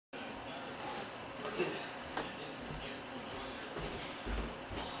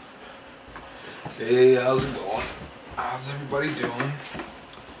Hey, how's it going? How's everybody doing?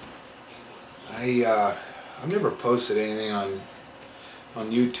 I've never posted anything on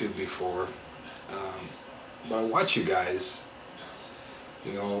YouTube before, but I watch you guys.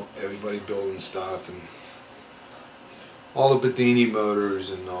 You know, everybody building stuff and all the Bidini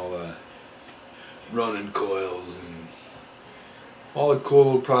motors and all the running coils and all the cool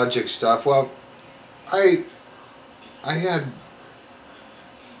little project stuff. Well, I had,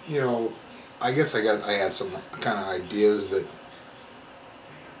 you know, I guess I had some kind of ideas that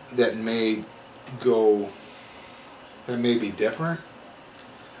may be different.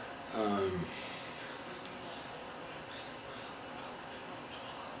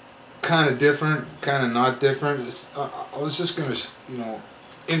 Kind of different, kind of not different. I was just gonna,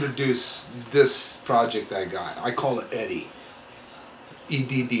 introduce this project I got. I call it EDDY.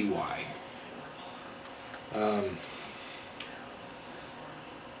 EDDY.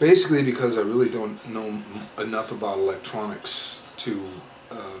 Basically because I really don't know enough about electronics to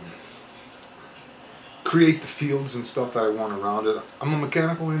create the fields and stuff that I want around it. I'm a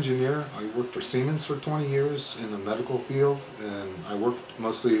mechanical engineer. I worked for Siemens for 20 years in the medical field, and I worked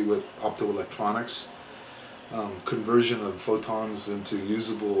mostly with optoelectronics, conversion of photons into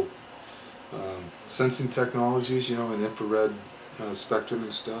usable sensing technologies, in infrared spectrum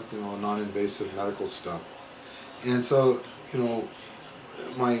and stuff, non-invasive medical stuff. And so,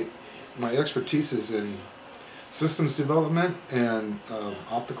 my expertise is in systems development and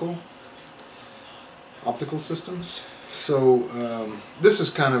optical systems. So this is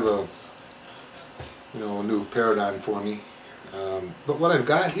kind of a a new paradigm for me. But what I've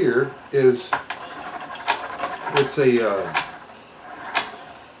got here is it's a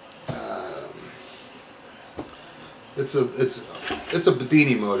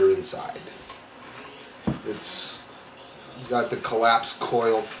Bidini motor inside. It's got the collapsed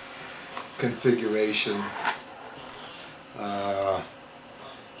coil configuration.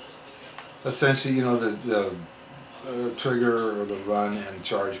 Essentially, the trigger or the run and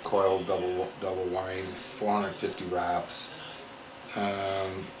charge coil double wind, 450 wraps.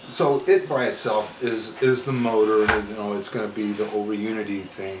 So it by itself is the motor, and it's going to be the OverUnity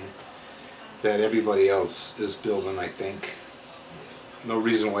thing that everybody else is building. I think no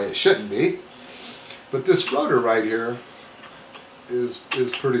reason why it shouldn't be. But this rotor right here is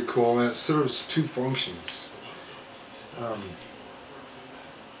pretty cool, and it serves two functions.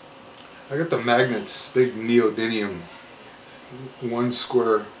 I got the magnets, big neodymium, 1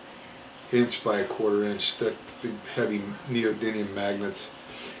 square inch by 1/4 inch, thick, big heavy neodymium magnets.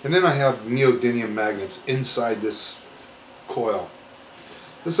 And then I have neodymium magnets inside this coil.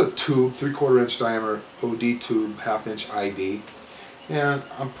 This is a tube, 3/4 inch diameter OD tube, 1/2 inch ID. And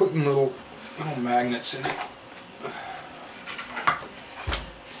I'm putting little magnets in it.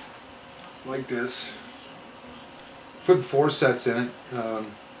 Like this. Putting 4 sets in it.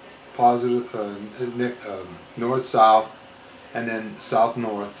 Positive, north-south, and then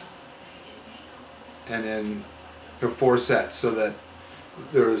south-north, and then 4 sets, so that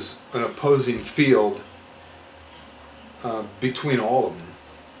there's an opposing field between all of them.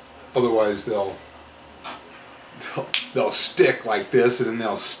 Otherwise they'll stick like this, and then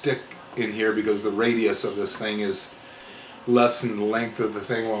they'll stick in here because the radius of this thing is less than the length of the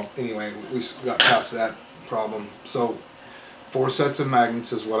thing. Well, anyway, we got past that problem. So 4 sets of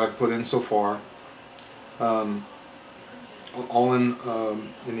magnets is what I've put in so far, all in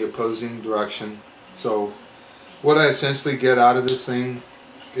the opposing direction. So what I essentially get out of this thing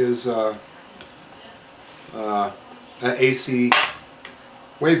is an AC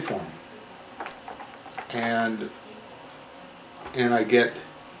waveform, and I get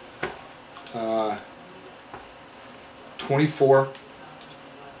 24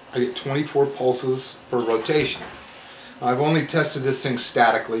 pulses per rotation. I've only tested this thing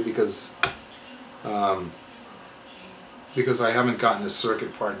statically because I haven't gotten the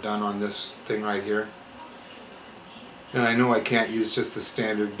circuit part done on this thing right here, and I know I can't use just the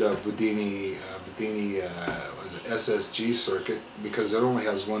standard Bidini was it SSG circuit, because it only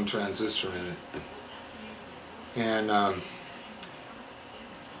has 1 transistor in it. And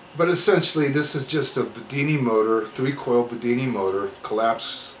but essentially this is just a Bidini motor, 3-coil Bidini motor,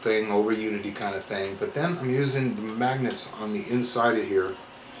 collapse thing, OverUnity kind of thing. But then I'm using the magnets on the inside of here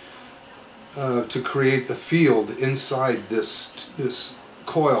to create the field inside this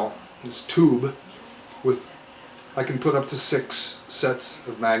coil, this tube. I can put up to 6 sets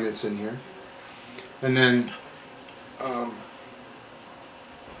of magnets in here, and then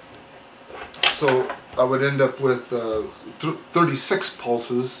so I would end up with 36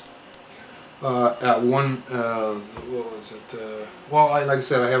 pulses at one, what was it? Well, like I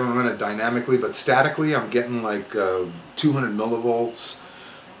said, I haven't run it dynamically, but statically, I'm getting like 200 millivolts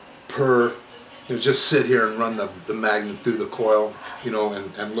per. You know, just sit here and run the magnet through the coil, you know,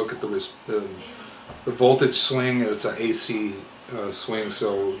 and look at the voltage swing. It's an AC swing,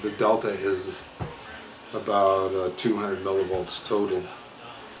 so the delta is about 200 millivolts total.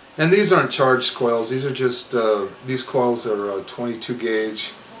 And these aren't charged coils. These are just these coils are 22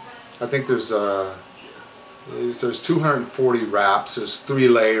 gauge. I think there's 240 wraps. There's 3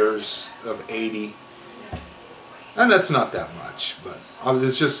 layers of 80, and that's not that much. But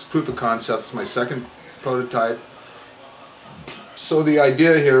it's just proof of concept. It's my second prototype. So the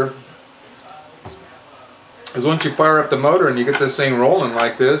idea here is once you fire up the motor and you get this thing rolling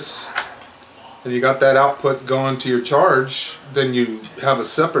like this, and you got that output going to your charge, then you have a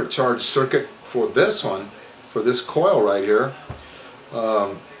separate charge circuit for this one, for this coil right here.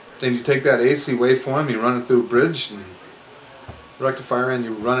 Then you take that AC waveform, you run it through a bridge and rectifier, and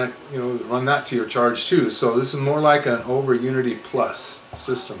you run it, you know, run that to your charge too. So this is more like an OverUnity Plus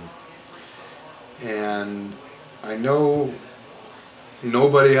system. And I know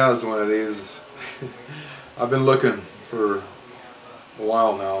nobody has one of these. I've been looking for a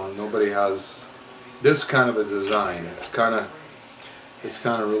while now, and nobody has this kind of a design. It's kind of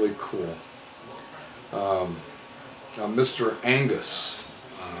really cool. Mr. Angus,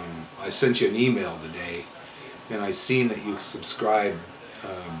 I sent you an email today, and I seen that you subscribed.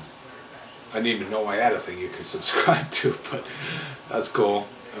 I didn't even know I had a thing you could subscribe to, but that's cool.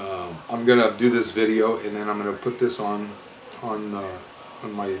 I'm gonna do this video, and then I'm gonna put this on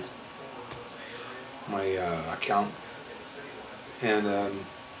my account, and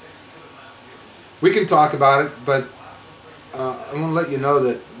we can talk about it. But I want to let you know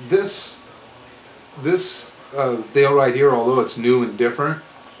that this deal right here, although it's new and different,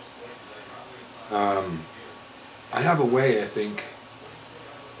 I have a way, I think,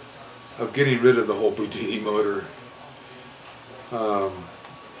 of getting rid of the whole Bidini motor,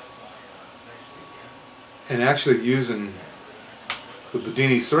 and actually using the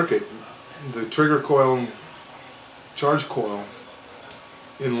Bidini circuit, the trigger coil, charge coil,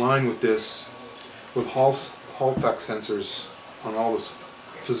 in line with this, with Hall effect sensors on all the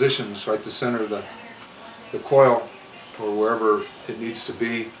positions, right, the center of the coil, or wherever it needs to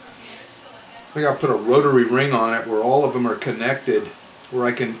be. I think I'll put a rotary ring on it where all of them are connected, where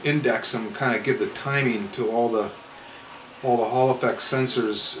I can index them, kind of give the timing to all the Hall effect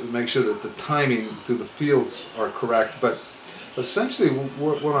sensors, make sure that the timing through the fields are correct. But essentially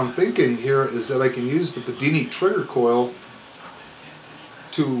what I'm thinking here is that I can use the Bidini trigger coil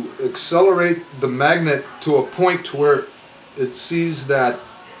to accelerate the magnet to a point to where it sees that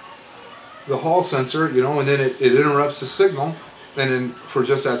the Hall sensor, you know, and then it interrupts the signal, and then for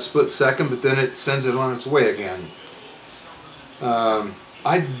just that split second, but then it sends it on its way again. I've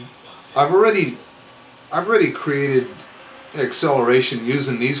already created acceleration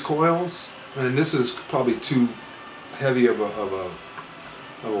using these coils, and this is probably too heavy of a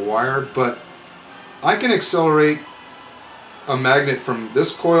wire, but I can accelerate a magnet from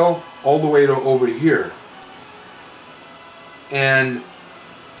this coil all the way to over here, and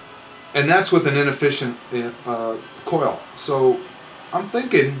that's with an inefficient coil. So I'm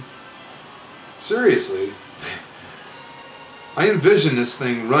thinking, seriously, I envision this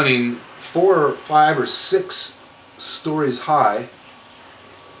thing running 4 or 5 or 6 stories high,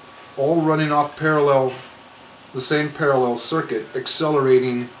 all running off the same parallel circuit,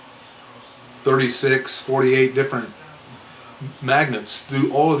 accelerating 36, 48 different magnets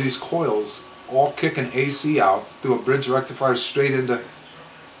through all of these coils, all kicking AC out through a bridge rectifier straight into,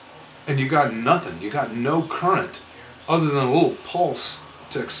 and you got nothing. You got no current other than a little pulse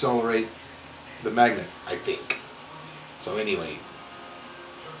to accelerate the magnet, I think. So anyway,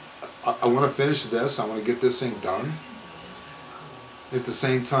 I want to finish this. I want to get this thing done. At the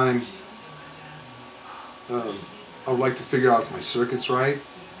same time, I would like to figure out if my circuit's right.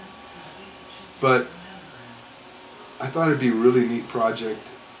 But I thought it'd be a really neat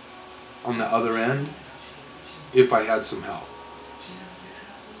project on the other end if I had some help.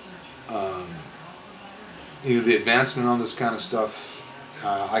 You know, the advancement on this kind of stuff,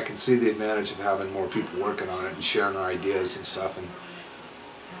 I can see the advantage of having more people working on it and sharing our ideas and stuff. And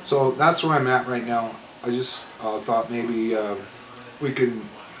so that's where I'm at right now. I just thought maybe we can,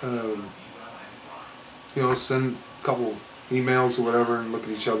 you know, send a couple emails or whatever and look at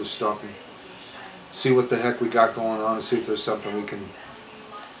each other's stuff and see what the heck we got going on, and see if there's something we can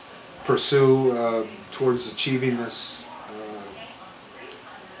pursue towards achieving this.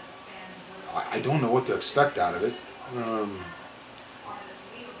 I don't know what to expect out of it.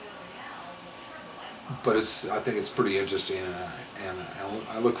 but I think it's pretty interesting, and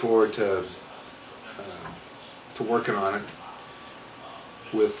I look forward to working on it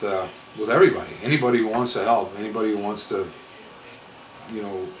with everybody, anybody who wants to help, anybody who wants to, you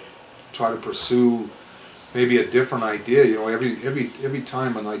know, try to pursue maybe a different idea. You know, every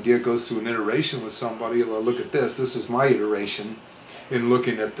time an idea goes through an iteration with somebody, well, look at this. This is my iteration in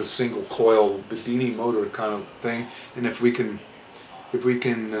looking at the single coil Bidini motor kind of thing, and if we can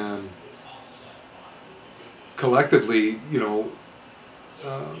collectively, you know,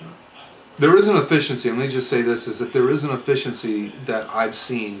 there is an efficiency, and let me just say this, is that there is an efficiency that I've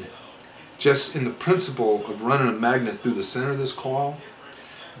seen just in the principle of running a magnet through the center of this coil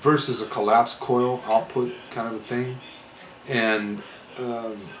versus a collapsed coil output kind of a thing. And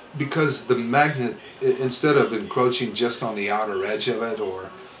because the magnet, instead of encroaching just on the outer edge of it, or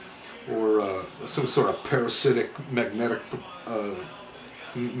some sort of parasitic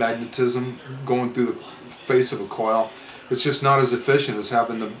magnetism going through the face of a coil, it's just not as efficient as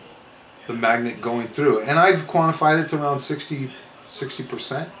having the magnet going through. And I've quantified it to around 60%,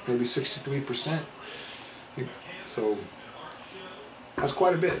 maybe 63%. So that's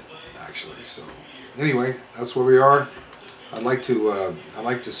quite a bit, actually. So anyway, that's where we are. I'd like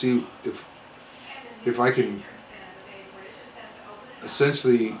to see if I can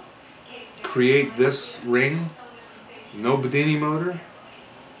essentially create this ring, no Bidini motor,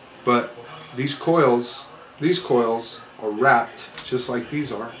 but these coils are wrapped just like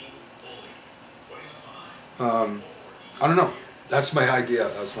these are. I don't know. That's my idea.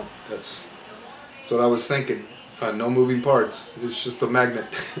 That's what I was thinking. No moving parts. It's just a magnet,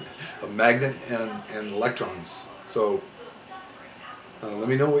 a magnet and electrons. So let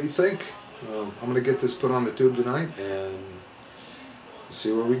me know what you think. I'm gonna get this put on the tube tonight and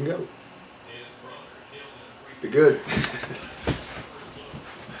see where we can go. Be good.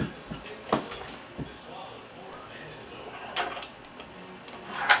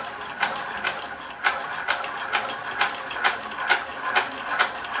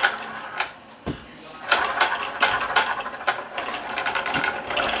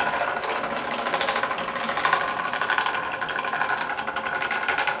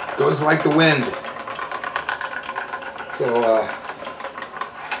 Goes like the wind.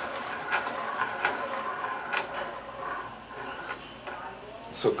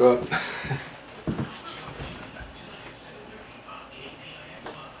 So go.